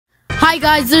Hi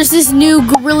guys, there's this new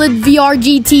Gorilla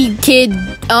VRGT kid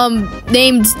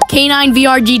named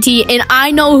K9VRGT, and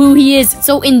I know who he is.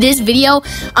 So in this video,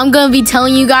 I'm gonna be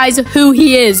telling you guys who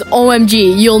he is.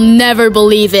 OMG, you'll never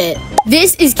believe it.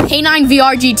 This is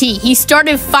K9VRGT. He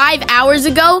started 5 hours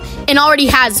ago and already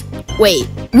has,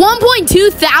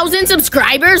 1.2 thousand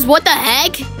subscribers? What the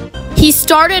heck? He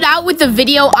started out with the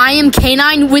video I am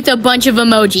K9 with a bunch of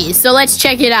emojis. So let's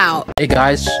check it out. Hey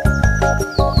guys.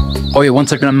 Oh yeah, 1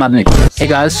 second, I'm not Nick. Hey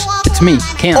guys, it's me,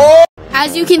 Cam.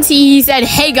 As you can see, he said,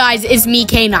 "Hey guys, it's me,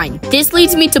 K9." This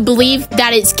leads me to believe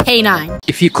that it's K9.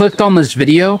 If you clicked on this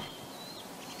video,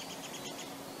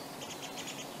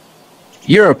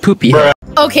 you're a poopy head.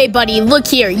 Okay, buddy, look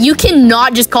here. You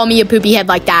cannot just call me a poopy head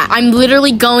like that. I'm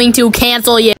literally going to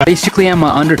cancel you. Basically, I'm an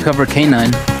undercover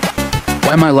K9.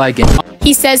 Why am I lagging?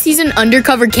 He says he's an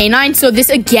undercover K9, so this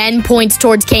again points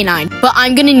towards K9, but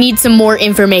I'm gonna need some more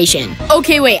information.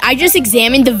 Okay, wait, I just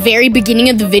examined the very beginning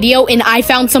of the video and I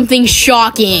found something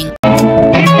shocking.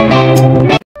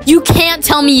 You can't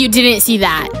tell me you didn't see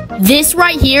that. This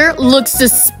right here looks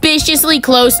suspiciously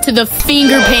close to the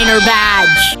finger painter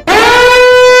badge.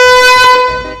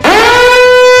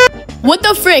 What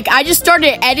the frick? I just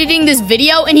started editing this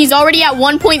video and he's already at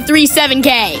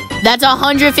 1.37K. That's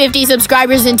 150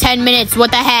 subscribers in 10 minutes. What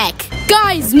the heck?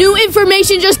 Guys, new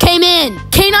information just came in.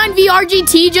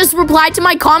 K9VRGT just replied to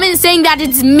my comment saying that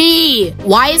it's me.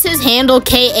 Why is his handle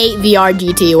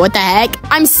K8VRGT? What the heck?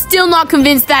 I'm still not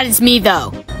convinced that it's me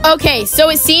though. Okay, so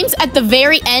it seems at the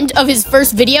very end of his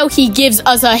first video, he gives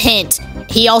us a hint.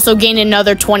 He also gained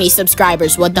another 20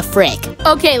 subscribers. What the frick?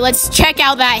 Okay, let's check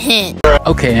out that hint.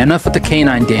 Okay, enough with the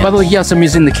K9 dance. By the way, yes, I'm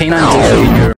using the K9 voice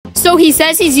changer. So he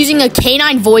says he's using a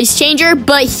K9 voice changer,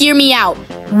 but hear me out.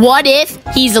 What if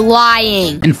he's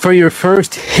lying? And for your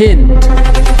first hint,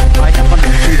 I have under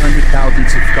 300,000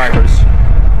 subscribers.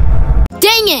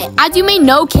 Dang it! As you may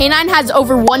know, K9 has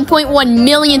over 1.1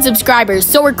 million subscribers,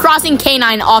 so we're crossing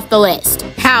K9 off the list.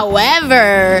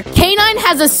 However, K9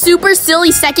 has a super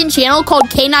silly second channel called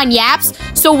K9 Yaps,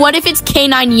 so what if it's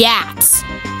K9 Yaps?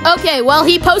 Okay, well,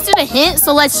 he posted a hint,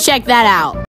 so let's check that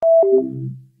out.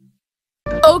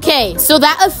 Okay, so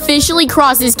that officially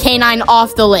crosses K9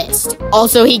 off the list.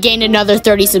 Also, he gained another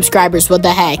 30 subscribers. What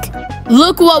the heck?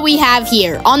 Look what we have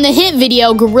here. On the hint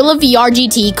video, Gorilla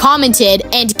VRGT commented,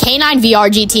 and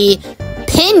K9VRGT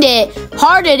pinned it,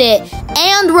 hearted it,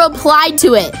 and replied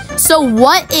to it. So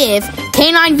what if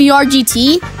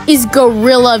K9VRGT is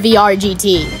Gorilla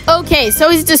VRGT? Okay, so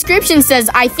his description says,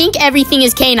 "I think everything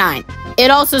is K9." It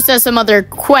also says some other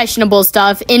questionable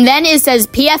stuff, and then it says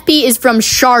PFP is from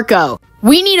Sharko.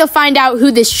 We need to find out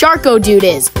who this Sharko dude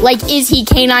is. Like, is he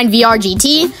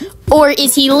K9VRGT? Or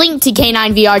is he linked to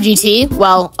K9VRGT?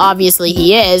 Well, obviously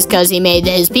he is, because he made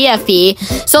his PFP.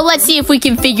 So let's see if we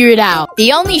can figure it out.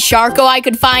 The only Sharko I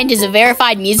could find is a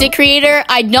verified music creator.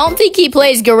 I don't think he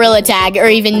plays Gorilla Tag or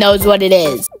even knows what it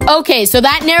is. Okay, so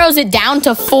that narrows it down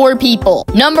to 4 people.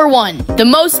 Number 1, the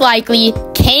most likely,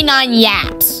 K9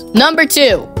 Yaps. Number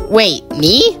 2,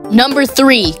 me? Number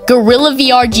 3, Gorilla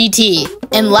VRGT.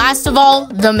 And last of all,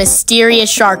 the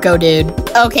mysterious Sharko dude.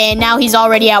 Okay, and now he's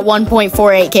already at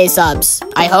 1.48K subs.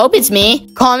 I hope it's me.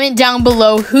 Comment down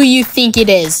below who you think it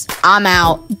is. I'm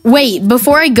out. Wait,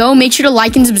 before I go, make sure to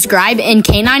like and subscribe. And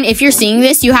K9, if you're seeing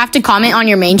this, you have to comment on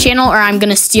your main channel or I'm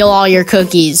gonna steal all your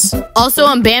cookies. Also,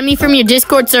 unban me from your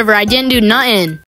Discord server. I didn't do nothing.